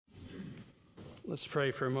Let's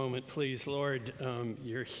pray for a moment, please. Lord,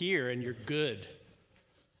 you're here and you're good.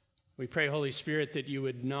 We pray, Holy Spirit, that you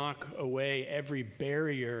would knock away every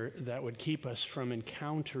barrier that would keep us from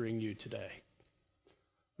encountering you today.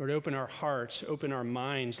 Lord, open our hearts, open our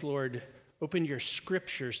minds. Lord, open your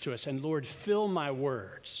scriptures to us. And Lord, fill my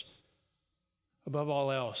words. Above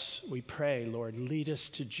all else, we pray, Lord, lead us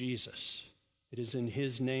to Jesus. It is in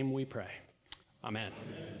his name we pray. Amen.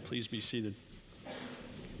 Please be seated.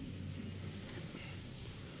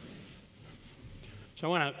 So I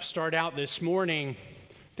want to start out this morning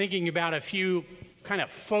thinking about a few kind of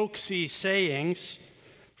folksy sayings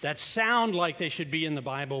that sound like they should be in the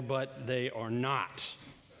Bible, but they are not.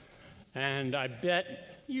 And I bet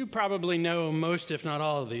you probably know most, if not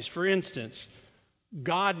all of these. For instance,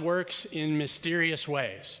 God works in mysterious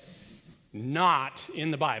ways. Not in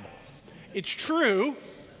the Bible. It's true,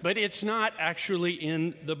 but it's not actually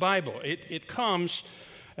in the Bible. It comes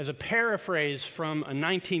as a paraphrase from a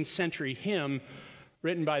 19th century hymn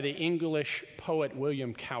written by the English poet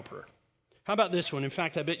William Cowper. How about this one? In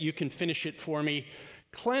fact, I bet you can finish it for me.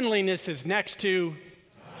 Cleanliness is next to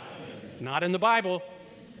not in the Bible.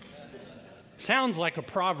 Sounds like a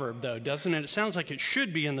proverb, though, doesn't it? It sounds like it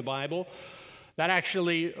should be in the Bible. That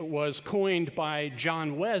actually was coined by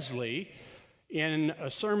John Wesley in a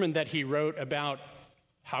sermon that he wrote about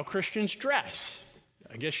how Christians dress.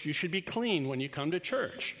 I guess you should be clean when you come to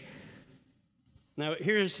church. Now,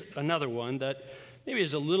 here's another one that maybe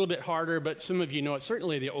is a little bit harder, but some of you know it.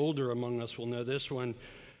 Certainly the older among us will know this one.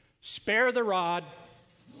 Spare the rod,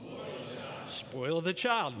 spoil the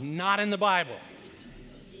child. Not in the Bible.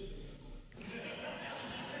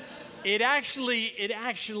 It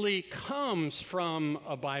actually comes from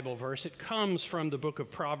a Bible verse. It comes from the book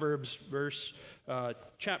of Proverbs,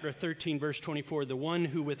 chapter 13, verse 24. The one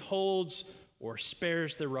who withholds or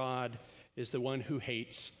spares the rod is the one who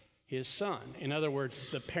hates his son. In other words,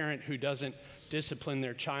 the parent who doesn't discipline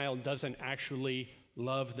their child doesn't actually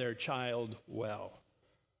love their child well.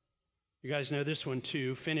 You guys know this one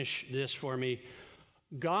too. Finish this for me.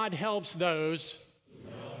 God helps those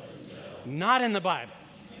not in the Bible.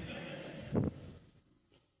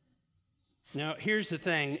 Now, here's the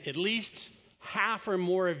thing. At least half or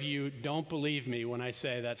more of you don't believe me when I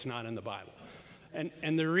say that's not in the Bible.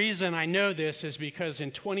 And the reason I know this is because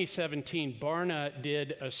in 2017, Barna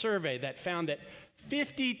did a survey that found that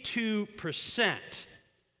 52%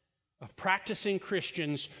 of practicing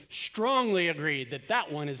Christians strongly agreed that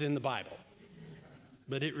that one is in the Bible.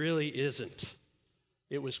 But it really isn't.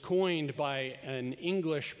 It was coined by an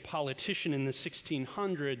English politician in the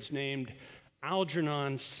 1600s named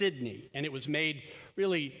Algernon Sidney, and it was made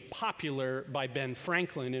really popular by Ben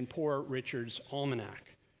Franklin in Poor Richard's Almanac.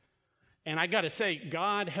 And I got to say,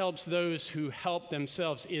 God helps those who help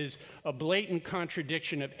themselves is a blatant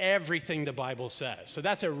contradiction of everything the Bible says. So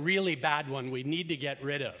that's a really bad one we need to get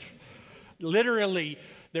rid of. Literally,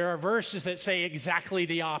 there are verses that say exactly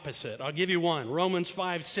the opposite. I'll give you one. Romans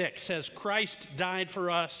 5:6 says, Christ died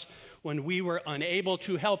for us when we were unable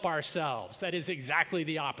to help ourselves. That is exactly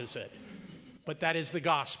the opposite. But that is the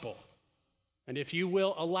gospel. And if you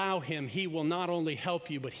will allow him, he will not only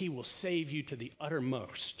help you, but he will save you to the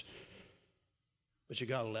uttermost. But you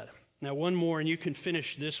got to let him. Now, one more, and you can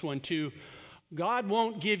finish this one too. God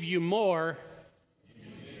won't give you more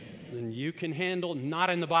than you can handle,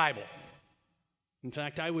 not in the Bible. In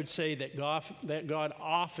fact, I would say that God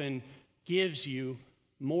often gives you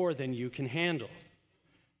more than you can handle.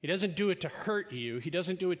 He doesn't do it to hurt you. He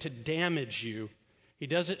doesn't do it to damage you. He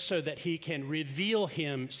does it so that he can reveal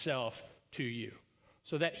himself to you,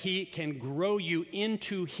 so that he can grow you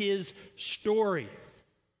into his story,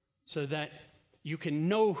 so that you can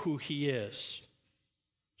know who he is,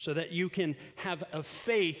 so that you can have a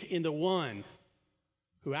faith in the one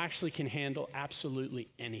who actually can handle absolutely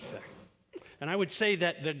anything. And I would say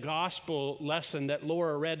that the gospel lesson that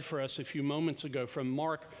Laura read for us a few moments ago from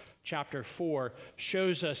Mark chapter 4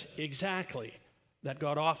 shows us exactly that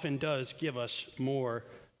God often does give us more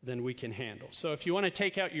than we can handle. So if you want to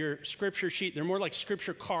take out your scripture sheet, they're more like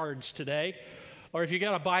scripture cards today. Or if you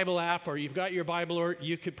got a Bible app or you've got your Bible, or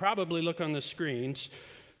you could probably look on the screens.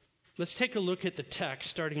 Let's take a look at the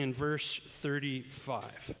text starting in verse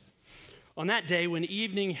 35. On that day, when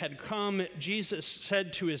evening had come, Jesus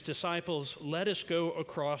said to his disciples, "Let us go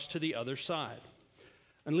across to the other side."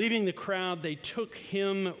 And leaving the crowd, they took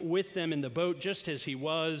him with them in the boat just as he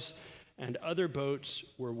was, and other boats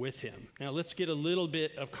were with him. Now let's get a little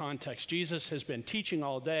bit of context. Jesus has been teaching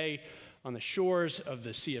all day on the shores of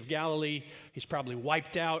the Sea of Galilee. He's probably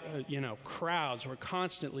wiped out, crowds were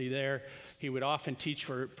constantly there. He would often teach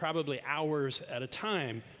for probably hours at a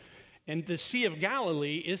time. And the Sea of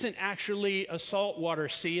Galilee isn't actually a saltwater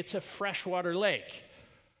sea, it's a freshwater lake.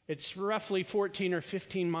 It's roughly 14 or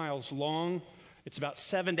 15 miles long. It's about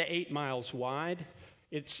 7 to 8 miles wide.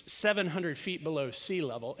 It's 700 feet below sea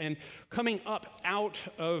level. And coming up out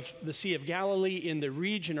of the Sea of Galilee, in the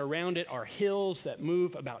region around it are hills that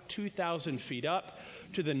move about 2,000 feet up.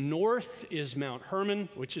 To the north is Mount Hermon,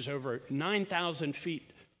 which is over 9,000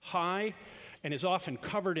 feet high and is often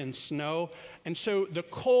covered in snow. And so the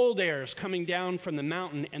cold air is coming down from the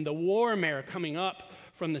mountain and the warm air coming up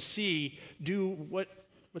from the sea do what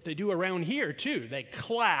they do around here too. They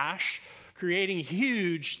clash, creating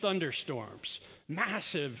huge thunderstorms,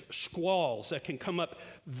 massive squalls that can come up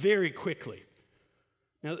very quickly.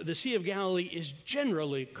 Now, the Sea of Galilee is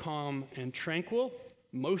generally calm and tranquil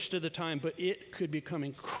most of the time, but it could become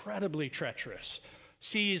incredibly treacherous.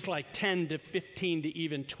 Seas like 10 to 15 to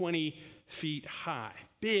even 20 feet high.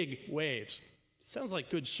 Big waves. Sounds like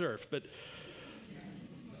good surf, but...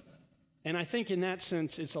 And I think in that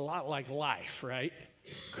sense, it's a lot like life, right?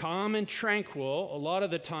 Calm and tranquil a lot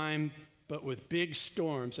of the time, but with big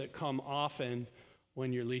storms that come often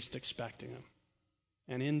when you're least expecting them.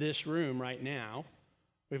 And in this room right now,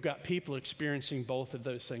 we've got people experiencing both of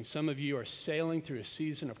those things. Some of you are sailing through a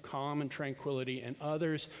season of calm and tranquility, and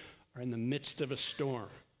others are in the midst of a storm.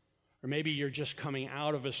 Or maybe you're just coming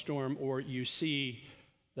out of a storm, or you see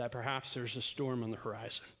that perhaps there's a storm on the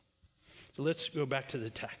horizon. So let's go back to the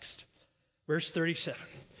text. Verse 37,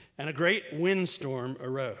 and a great windstorm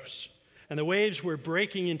arose, and the waves were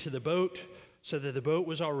breaking into the boat, so that the boat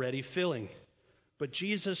was already filling. But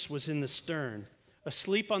Jesus was in the stern,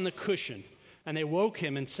 asleep on the cushion, and they woke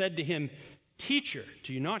him and said to him, "Teacher,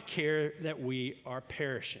 do you not care that we are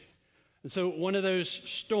perishing?" And so one of those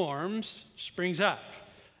storms springs up.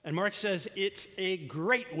 And Mark says it's a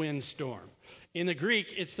great windstorm. In the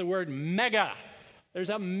Greek, it's the word mega. There's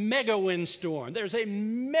a mega windstorm. There's a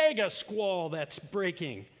mega squall that's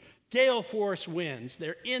breaking. Gale force winds.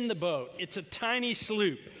 They're in the boat. It's a tiny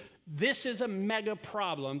sloop. This is a mega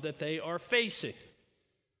problem that they are facing.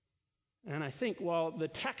 And I think while the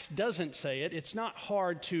text doesn't say it, it's not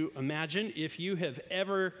hard to imagine if you have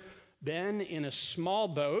ever been in a small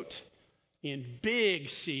boat in big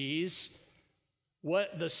seas,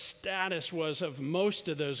 what the status was of most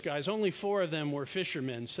of those guys. Only 4 of them were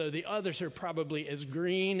fishermen, so the others are probably as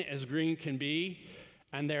green can be,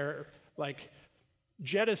 and they're like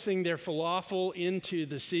jettisoning their falafel into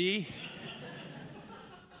the sea.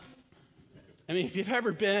 I mean, if you've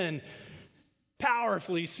ever been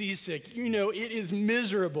powerfully seasick, you know it is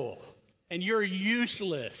miserable, and you're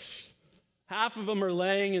useless. Half of them are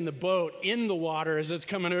laying in the boat in the water as it's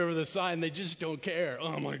coming over the side, and they just don't care.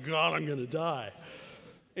 Oh my God, I'm going to die.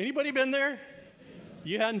 Anybody been there?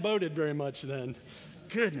 You hadn't boated very much then.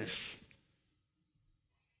 Goodness.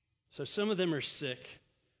 So some of them are sick.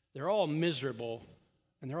 They're all miserable,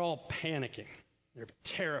 and they're all panicking. They're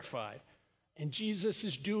terrified. And Jesus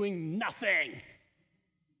is doing nothing.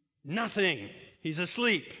 Nothing. He's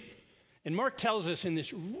asleep. And Mark tells us in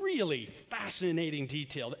this really fascinating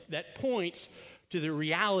detail that points to the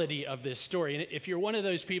reality of this story. And if you're one of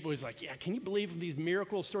those people who's like, yeah, can you believe these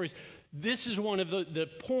miracle stories? This is one of the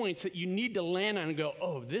points that you need to land on and go,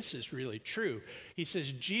 oh, this is really true. He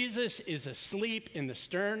says Jesus is asleep in the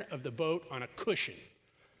stern of the boat on a cushion.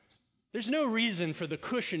 There's no reason for the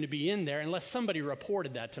cushion to be in there unless somebody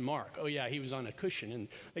reported that to Mark. Oh, yeah, he was on a cushion. And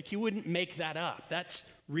like you wouldn't make that up. That's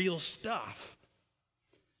real stuff.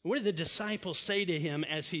 What do the disciples say to him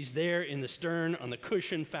as he's there in the stern on the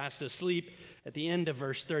cushion, fast asleep? At the end of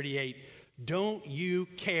verse 38, don't you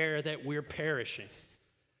care that we're perishing?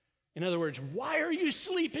 In other words, why are you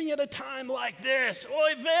sleeping at a time like this?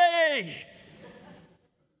 Oy vey!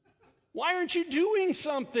 Why aren't you doing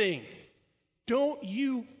something? Don't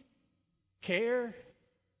you care,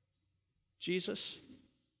 Jesus?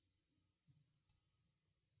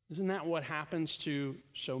 Isn't that what happens to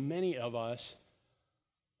so many of us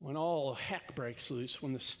when all heck breaks loose,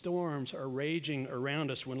 when the storms are raging around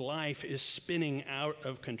us, when life is spinning out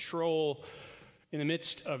of control, in the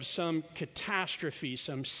midst of some catastrophe,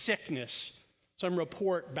 some sickness, some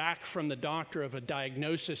report back from the doctor of a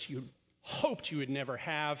diagnosis you hoped you would never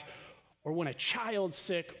have, or when a child's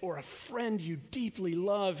sick or a friend you deeply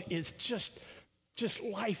love is just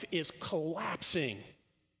life is collapsing.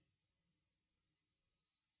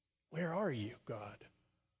 Where are you, God?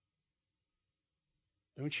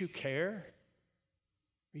 Don't you care?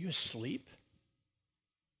 Are you asleep?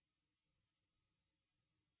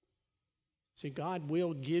 See, God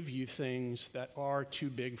will give you things that are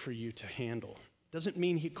too big for you to handle. Doesn't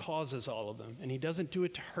mean he causes all of them, and he doesn't do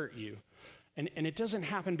it to hurt you. And it doesn't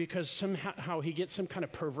happen because somehow he gets some kind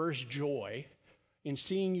of perverse joy in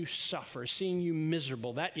seeing you suffer, seeing you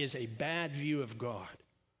miserable. That is a bad view of God.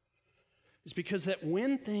 It's because that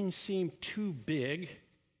when things seem too big,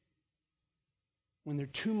 when they're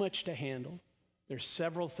too much to handle, there's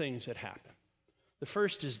several things that happen. The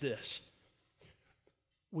first is this.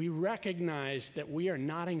 We recognize that we are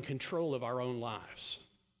not in control of our own lives.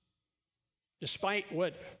 Despite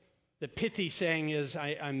what the pithy saying is,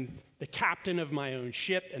 I'm the captain of my own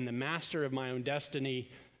ship and the master of my own destiny.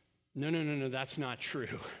 No, that's not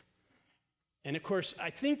true. And of course,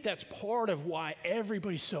 I think that's part of why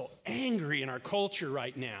everybody's so angry in our culture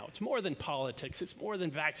right now. It's more than politics. It's more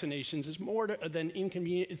than vaccinations. It's more than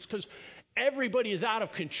inconvenience. It's because everybody is out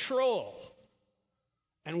of control.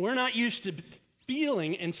 And we're not used to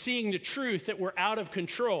feeling and seeing the truth that we're out of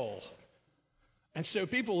control. And so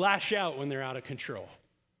people lash out when they're out of control.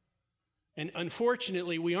 And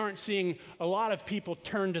unfortunately, we aren't seeing a lot of people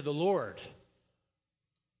turn to the Lord.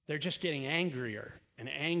 They're just getting angrier and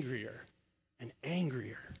angrier and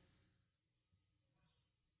angrier.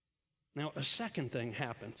 Now, a second thing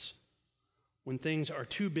happens when things are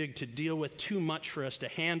too big to deal with, too much for us to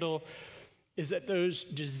handle, is that those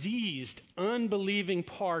diseased, unbelieving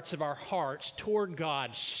parts of our hearts toward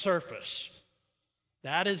God surface.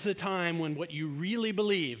 That is the time when what you really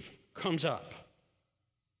believe comes up.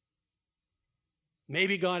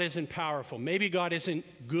 Maybe God isn't powerful. Maybe God isn't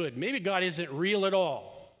good. Maybe God isn't real at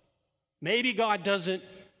all. Maybe God doesn't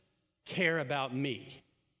care about me.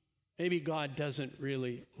 Maybe God doesn't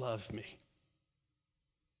really love me.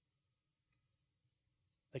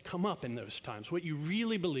 They come up in those times. What you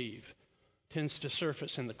really believe tends to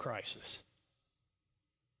surface in the crisis.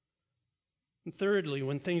 And thirdly,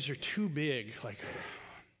 when things are too big, like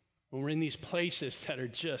when we're in these places that are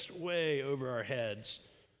just way over our heads,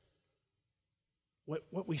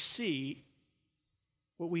 what we see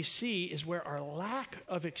is where our lack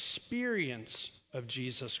of experience of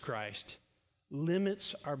Jesus Christ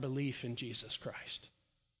limits our belief in Jesus Christ.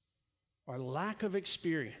 Our lack of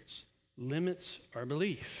experience limits our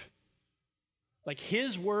belief. Like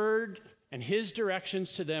his word and his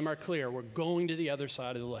directions to them are clear. We're going to the other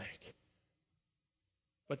side of the lake.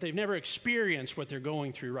 But they've never experienced what they're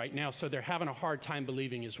going through right now, so they're having a hard time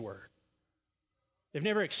believing his word. They've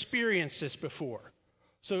never experienced this before.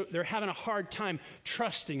 So they're having a hard time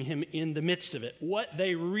trusting him in the midst of it. What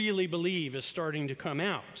they really believe is starting to come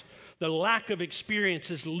out. The lack of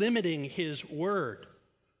experience is limiting his word.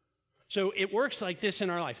 So it works like this in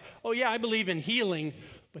our life. Oh yeah, I believe in healing,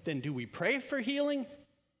 but then do we pray for healing?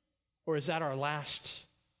 Or is that our last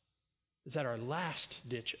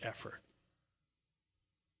ditch effort?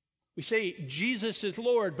 We say Jesus is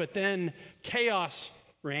Lord, but then chaos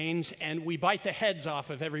reigns and we bite the heads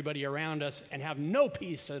off of everybody around us and have no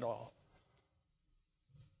peace at all.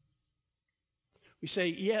 We say,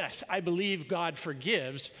 yes, I believe God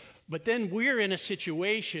forgives, but then we're in a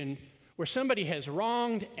situation where somebody has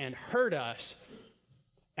wronged and hurt us,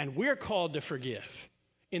 and we're called to forgive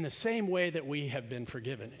in the same way that we have been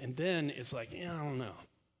forgiven. And then it's like, I don't know.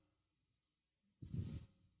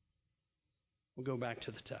 We'll go back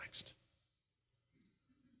to the text.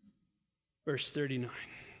 Verse 39.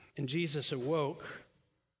 And Jesus awoke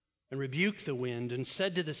and rebuked the wind and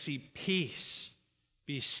said to the sea, "Peace,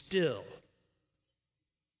 be still."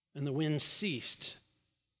 And the wind ceased,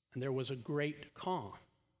 and there was a great calm.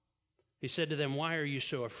 He said to them, "Why are you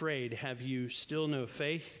so afraid? Have you still no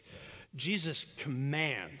faith?" Jesus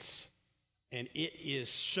commands, and it is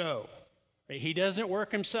so. He doesn't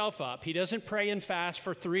work himself up. He doesn't pray and fast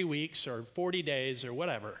for 3 weeks or 40 days or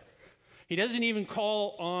whatever. He doesn't even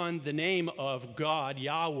call on the name of God,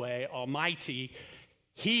 Yahweh, Almighty.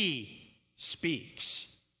 He speaks,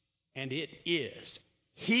 and it is.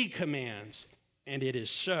 He commands, and it is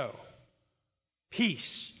so.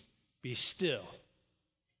 Peace, be still.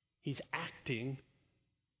 He's acting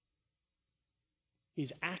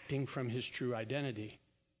from his true identity.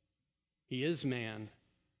 He is man.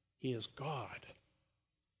 He is God.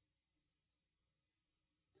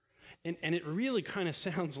 And it really kind of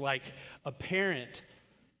sounds like a parent,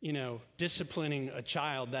 disciplining a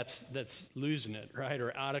child that's losing it, right,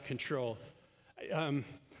 or out of control.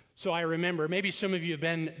 So I remember, maybe some of you have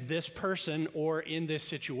been this person or in this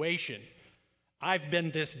situation. I've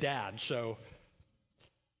been this dad, so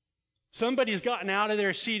somebody's gotten out of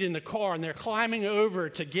their seat in the car and they're climbing over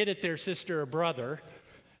to get at their sister or brother,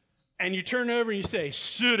 and you turn over and you say,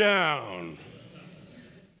 "Sit down."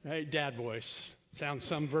 Right? Dad voice. Sounds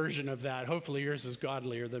some version of that. Hopefully yours is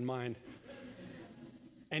godlier than mine.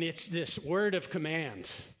 And it's this word of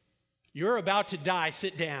command. You're about to die,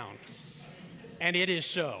 sit down. And it is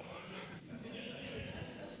so.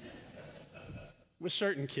 with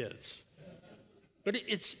certain kids. But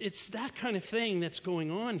it's that kind of thing that's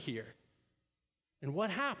going on here. And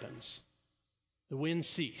what happens? The wind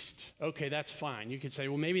ceased. Okay, that's fine. You could say,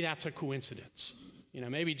 well, maybe that's a coincidence.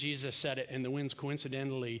 Maybe Jesus said it and the winds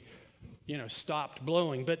coincidentally, stopped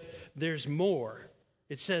blowing. But there's more.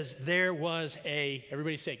 It says there was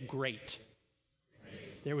everybody say great.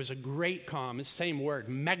 There was a great calm. It's the same word,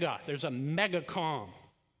 mega. There's a mega calm.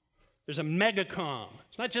 There's a mega calm.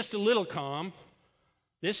 It's not just a little calm.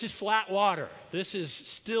 This is flat water. This is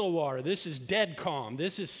still water. This is dead calm.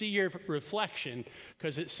 This is see your reflection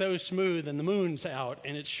because it's so smooth and the moon's out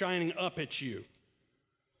and it's shining up at you.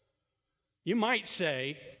 You might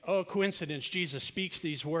say, oh, coincidence, Jesus speaks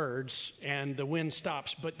these words and the wind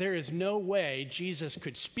stops. But there is no way Jesus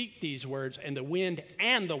could speak these words and the wind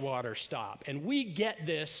and the water stop. And we get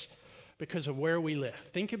this because of where we live.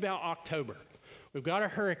 Think about October. We've got a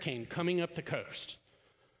hurricane coming up the coast.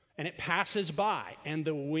 And it passes by, and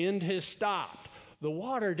the wind has stopped. The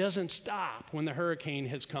water doesn't stop when the hurricane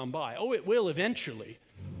has come by. Oh, it will eventually.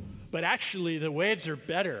 But actually, the waves are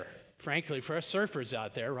better, frankly, for us surfers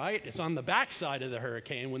out there, right? It's on the backside of the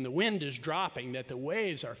hurricane when the wind is dropping that the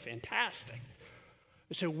waves are fantastic.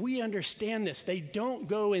 So we understand this. They don't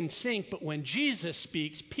go in sync, but when Jesus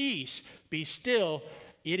speaks, peace, be still,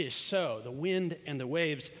 it is so. The wind and the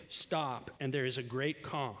waves stop, and there is a great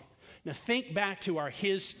calm. Now think back to our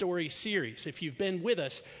His Story series, if you've been with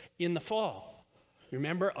us in the fall.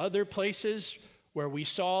 Remember other places where we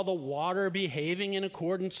saw the water behaving in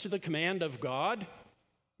accordance to the command of God?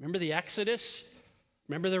 Remember the Exodus?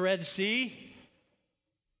 Remember the Red Sea?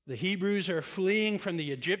 The Hebrews are fleeing from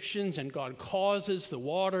the Egyptians, and God causes the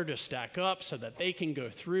water to stack up so that they can go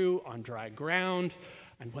through on dry ground.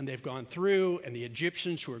 And when they've gone through, and the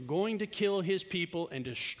Egyptians who are going to kill His people and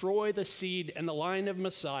destroy the seed and the line of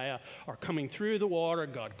Messiah are coming through the water,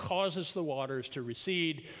 God causes the waters to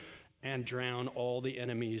recede and drown all the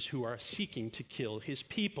enemies who are seeking to kill His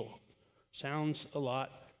people. Sounds a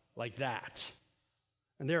lot like that.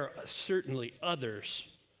 And there are certainly others.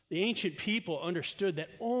 The ancient people understood that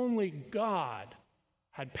only God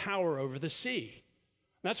had power over the sea.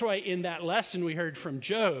 That's why in that lesson we heard from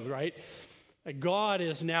Job, right? God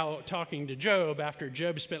is now talking to Job after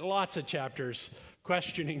Job spent lots of chapters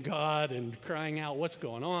questioning God and crying out, what's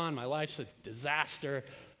going on? My life's a disaster.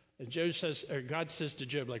 And God says to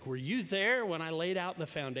Job, were you there when I laid out the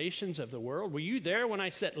foundations of the world? Were you there when I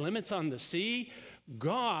set limits on the sea?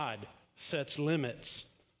 God sets limits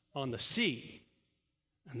on the sea.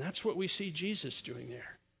 And that's what we see Jesus doing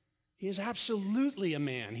there. He is absolutely a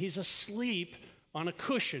man. He's asleep on a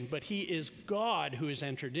cushion, but He is God who has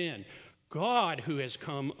entered in. God who has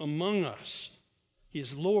come among us. He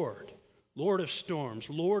is Lord, Lord of storms,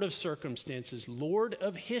 Lord of circumstances, Lord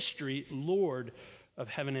of history, Lord of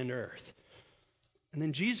heaven and earth. And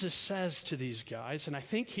then Jesus says to these guys, and I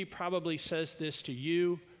think He probably says this to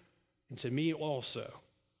you and to me also,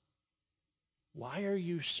 why are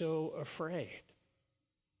you so afraid?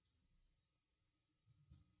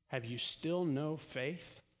 Have you still no faith?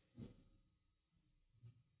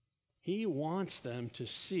 He wants them to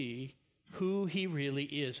see who He really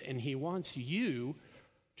is, and He wants you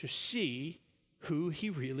to see who He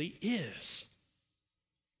really is.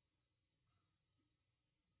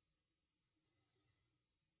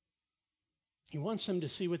 He wants them to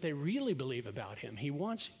see what they really believe about Him. He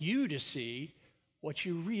wants you to see what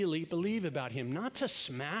you really believe about Him, not to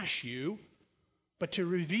smash you, but to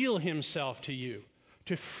reveal Himself to you,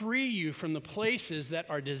 to free you from the places that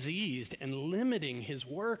are diseased and limiting His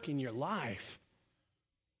work in your life.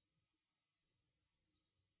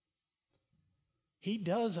 He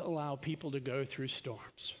does allow people to go through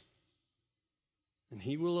storms. And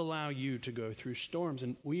He will allow you to go through storms.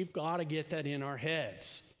 And we've got to get that in our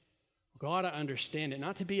heads. We've got to understand it,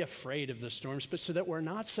 not to be afraid of the storms, but so that we're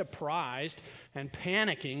not surprised and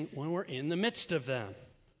panicking when we're in the midst of them.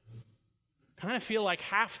 I kind of feel like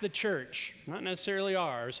half the church, not necessarily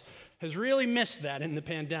ours, has really missed that in the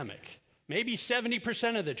pandemic. Maybe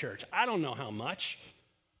 70% of the church. I don't know how much.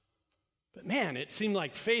 But man, it seemed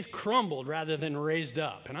like faith crumbled rather than raised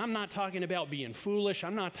up. And I'm not talking about being foolish.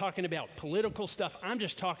 I'm not talking about political stuff. I'm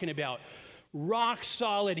just talking about rock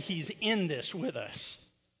solid. He's in this with us.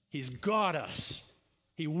 He's got us.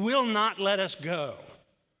 He will not let us go.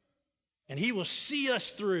 And He will see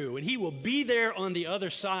us through. And He will be there on the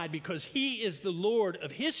other side because He is the Lord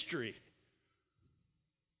of history.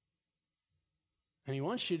 And He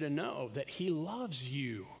wants you to know that He loves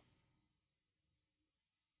you.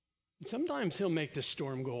 Sometimes He'll make the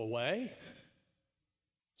storm go away.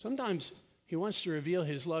 Sometimes He wants to reveal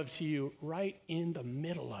His love to you right in the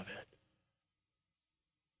middle of it.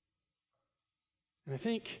 And I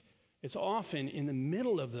think it's often in the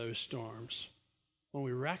middle of those storms when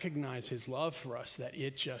we recognize his love for us that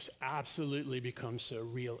it just absolutely becomes so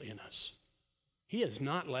real in us. He has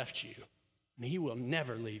not left you, and he will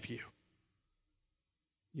never leave you.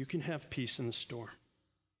 You can have peace in the storm.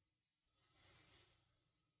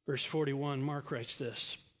 Verse 41, Mark writes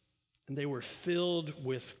this, and they were filled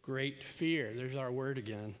with great fear. There's our word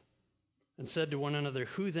again. And said to one another,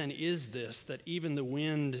 who then is this that even the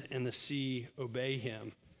wind and the sea obey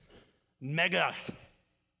him? Mega.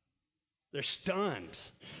 They're stunned.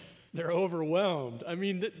 They're overwhelmed. I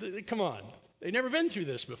mean, come on. They've never been through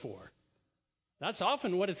this before. That's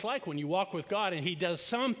often what it's like when you walk with God and he does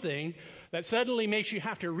something that suddenly makes you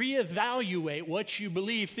have to reevaluate what you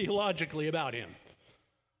believe theologically about him.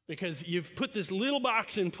 Because you've put this little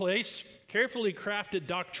box in place, carefully crafted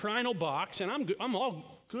doctrinal box, and I'm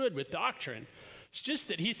all good with doctrine. It's just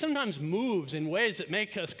that he sometimes moves in ways that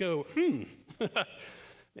make us go,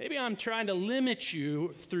 maybe I'm trying to limit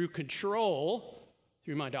you through control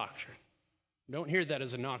through my doctrine. Don't hear that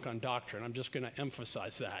as a knock on doctrine. I'm just going to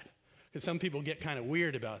emphasize that because some people get kind of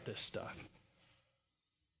weird about this stuff.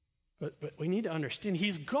 But we need to understand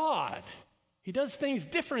he's God. He does things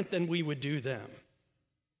different than we would do them.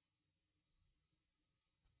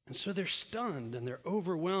 And so they're stunned and they're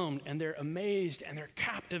overwhelmed and they're amazed and they're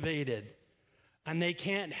captivated. And they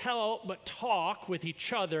can't help but talk with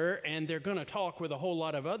each other, and they're going to talk with a whole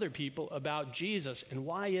lot of other people about Jesus. And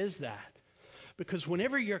why is that? Because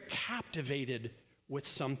whenever you're captivated with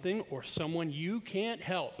something or someone, you can't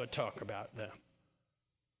help but talk about them.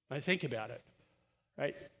 I think about it,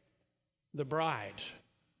 right? The bride,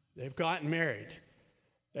 they've gotten married.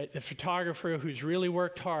 The photographer who's really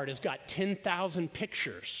worked hard has got 10,000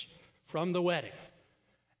 pictures from the wedding.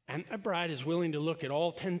 And a bride is willing to look at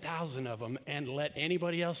all 10,000 of them and let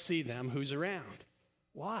anybody else see them who's around.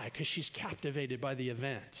 Why? Because she's captivated by the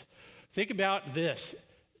event. Think about this.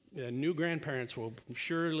 New grandparents will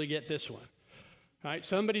surely get this one. All right,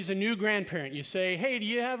 somebody's a new grandparent. You say, hey, do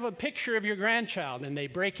you have a picture of your grandchild? And they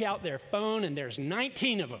break out their phone and there's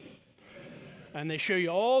 19 of them. And they show you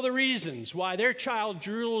all the reasons why their child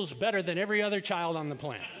drools better than every other child on the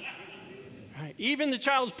planet. Right? Even the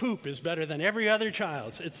child's poop is better than every other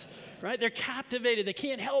child's. It's right. They're captivated. They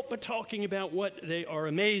can't help but talking about what they are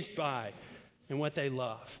amazed by and what they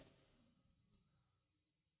love.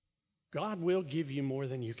 God will give you more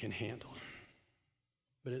than you can handle.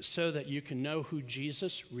 But it's so that you can know who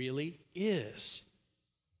Jesus really is.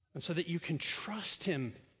 And so that you can trust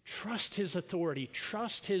him. Trust his authority,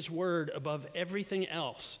 trust his word above everything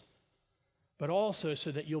else, but also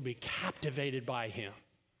so that you'll be captivated by him,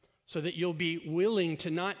 so that you'll be willing to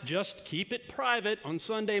not just keep it private on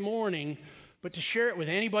Sunday morning, but to share it with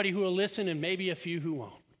anybody who will listen and maybe a few who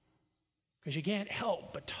won't. Because you can't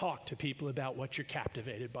help but talk to people about what you're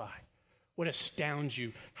captivated by, what astounds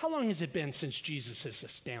you. How long has it been since Jesus has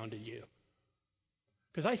astounded you?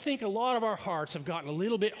 Because I think a lot of our hearts have gotten a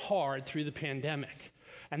little bit hard through the pandemic.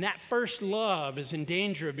 And that first love is in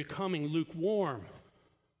danger of becoming lukewarm.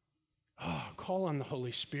 Oh, call on the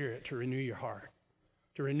Holy Spirit to renew your heart,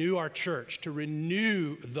 to renew our church, to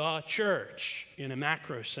renew the church in a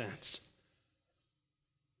macro sense.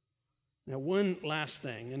 Now, one last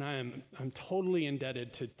thing, and I'm totally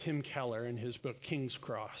indebted to Tim Keller in his book, King's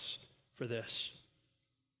Cross, for this.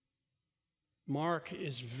 Mark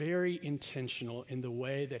is very intentional in the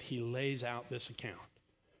way that he lays out this account.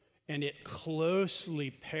 And it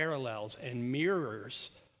closely parallels and mirrors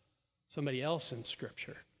somebody else in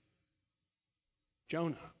Scripture.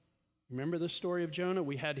 Jonah. Remember the story of Jonah?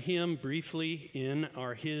 We had him briefly in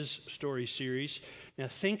our His Story series. Now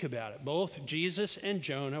think about it. Both Jesus and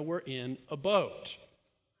Jonah were in a boat.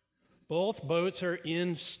 Both boats are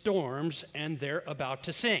in storms and they're about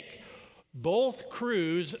to sink. Both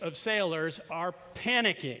crews of sailors are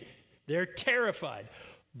panicking. They're terrified.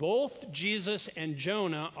 Both Jesus and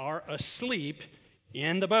Jonah are asleep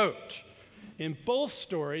in the boat. In both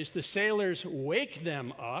stories, the sailors wake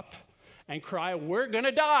them up and cry, we're going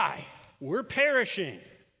to die. We're perishing.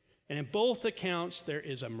 And in both accounts, there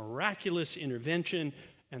is a miraculous intervention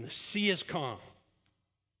and the sea is calm.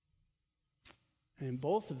 And in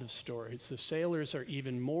both of the stories, the sailors are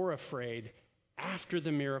even more afraid after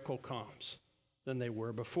the miracle comes than they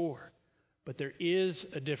were before. But there is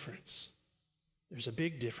a difference. There's a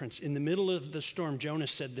big difference. In the middle of the storm, Jonah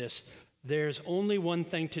said this, there's only one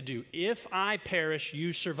thing to do. If I perish,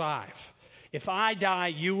 you survive. If I die,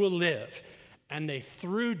 you will live. And they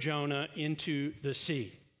threw Jonah into the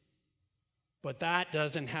sea. But that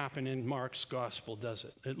doesn't happen in Mark's gospel, does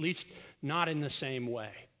it? At least not in the same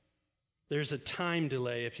way. There's a time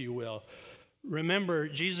delay, if you will. Remember,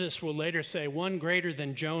 Jesus will later say, one greater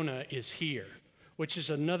than Jonah is here, which is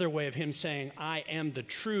another way of him saying, I am the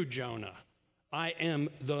true Jonah. I am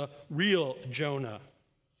the real Jonah.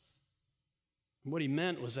 And what he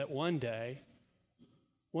meant was that one day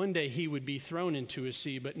he would be thrown into a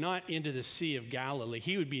sea, but not into the Sea of Galilee.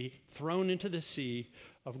 He would be thrown into the sea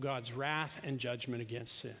of God's wrath and judgment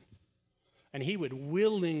against sin. And he would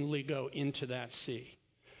willingly go into that sea.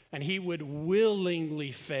 And he would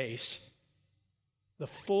willingly face the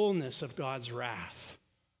fullness of God's wrath,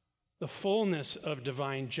 the fullness of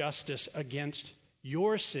divine justice against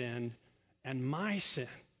your sin and my sin.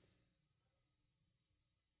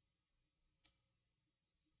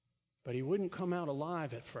 But he wouldn't come out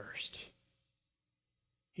alive at first.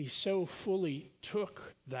 He so fully took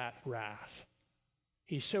that wrath,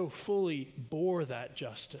 he so fully bore that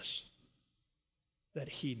justice, that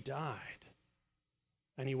he died.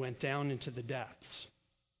 And he went down into the depths.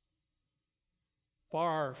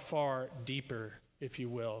 Far, far deeper, if you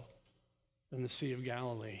will, than the Sea of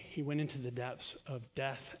Galilee. He went into the depths of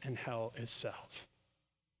death and hell itself.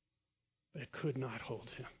 But it could not hold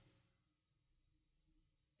him.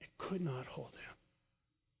 It could not hold him.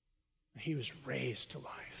 And he was raised to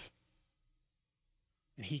life.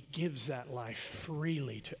 And he gives that life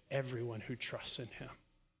freely to everyone who trusts in him.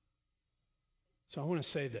 So I want to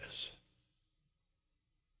say this.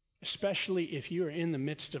 Especially if you are in the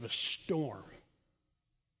midst of a storm,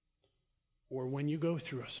 or when you go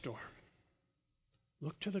through a storm,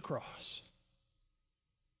 look to the cross.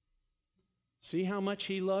 See how much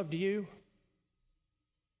he loved you?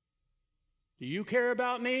 Do you care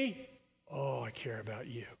about me? Oh, I care about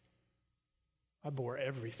you. I bore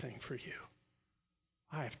everything for you.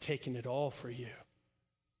 I have taken it all for you.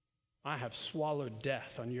 I have swallowed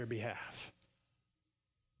death on your behalf.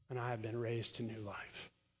 And I have been raised to new life.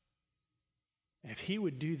 And if he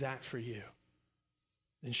would do that for you,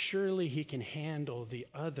 then surely he can handle the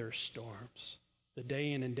other storms, the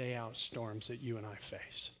day in and day out storms that you and I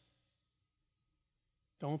face.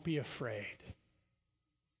 Don't be afraid.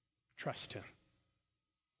 Trust him.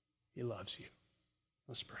 He loves you.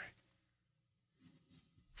 Let's pray.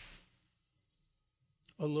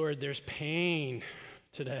 Oh Lord, there's pain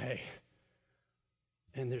today,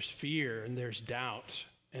 and there's fear, and there's doubt,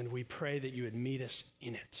 and we pray that you would meet us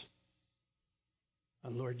in it.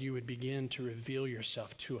 And Lord, you would begin to reveal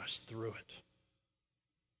yourself to us through it.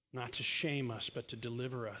 Not to shame us, but to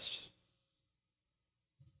deliver us.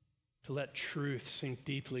 To let truth sink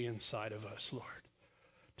deeply inside of us, Lord.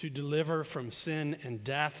 To deliver from sin and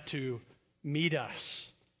death, to meet us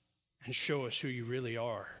and show us who you really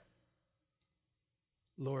are.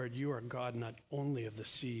 Lord, you are God not only of the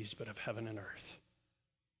seas, but of heaven and earth.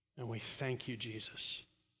 And we thank you, Jesus,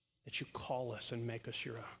 that you call us and make us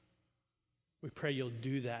your own. We pray you'll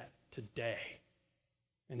do that today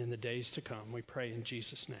and in the days to come. We pray in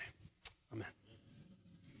Jesus' name. Amen.